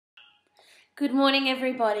Good morning,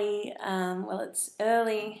 everybody. Well, it's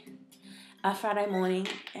early Friday morning,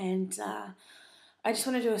 and I just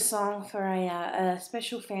want to do a song for a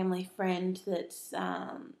special family friend that's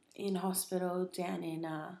in hospital down in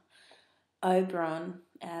Oberon,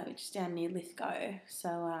 which is down near Lithgow,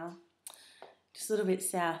 so just a little bit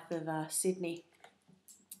south of Sydney.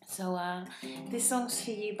 So this song's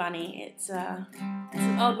for you, Bunny. It's an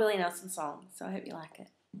old Willie Nelson song, so I hope you like it.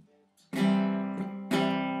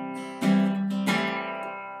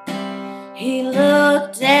 He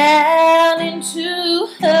looked down into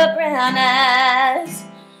her brown eyes,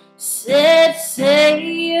 said,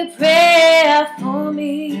 "Say a prayer for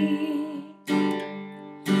me."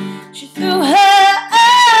 She threw her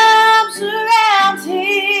arms around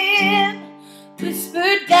him,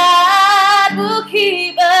 whispered, "God will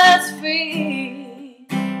keep us free."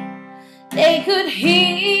 They could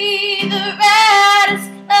hear the riders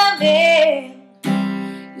coming.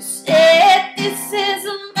 You said, "This is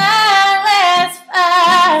my last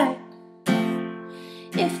fight.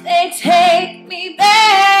 If they take me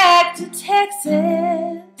back to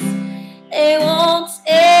Texas, they won't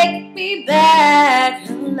take me back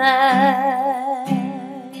alive."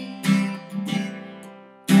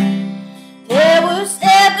 There were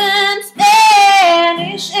 7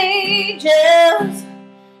 Spanish angels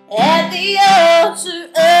at the altar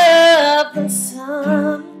of the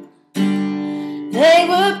sun. They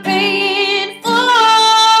were praying for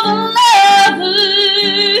the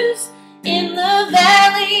lovers in the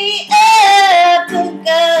valley of the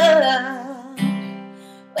gun.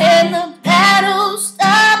 When the battle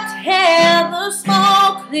stopped and the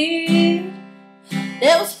smoke cleared,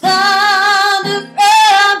 there was thunder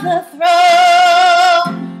from the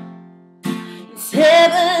throne, and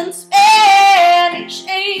 7 Spanish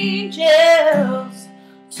angels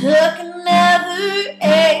took another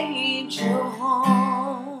angel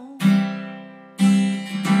home.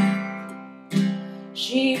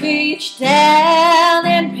 She reached down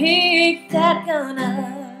and picked that gun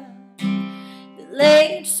up that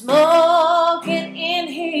lay smoking in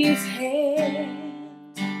his hand.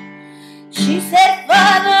 She said,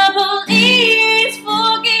 "Father, please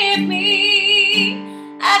forgive me.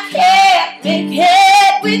 I can't make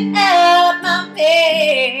it without my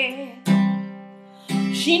man."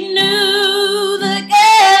 She knew the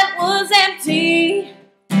gun was empty.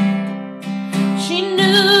 She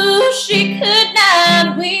knew she could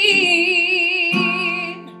not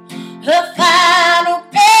win. Her final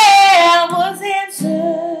prayer was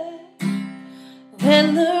answered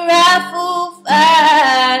when the rifle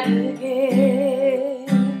fired again.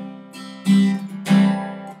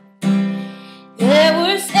 There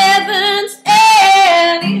were 7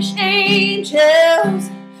 Spanish angels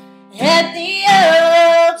at the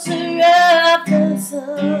altar of the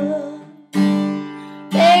sun.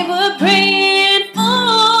 They were praying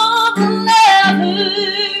for the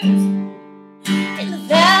lovers in the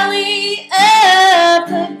valley of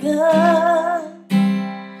the gun.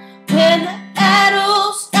 When the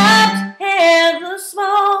battle stopped and the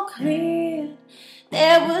smoke cleared,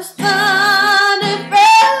 there was thunder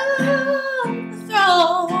from the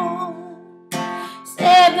throne.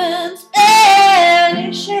 7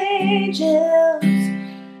 Spanish angels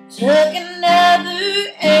took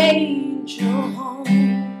another angel home.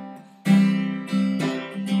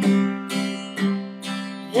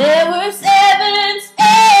 There were 7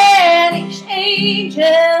 Spanish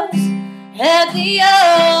angels at the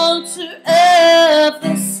altar of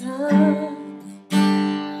the sun.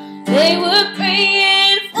 They were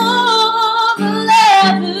praying for the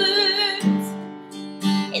lovers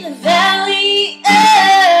in the valley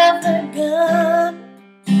of the gun.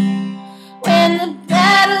 When the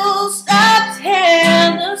battle stopped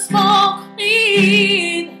and the smoke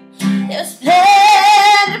cleared, there's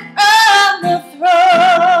thunder from the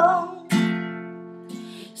throne.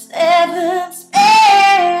 7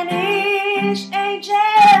 Spanish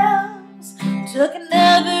angels took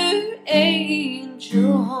another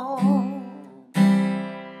angel home.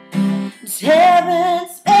 7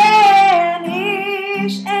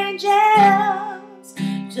 Spanish angels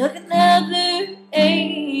took another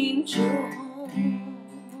angel home.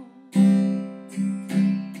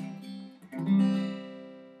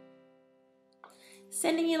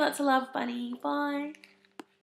 Sending you lots of love, Bunny. Bye.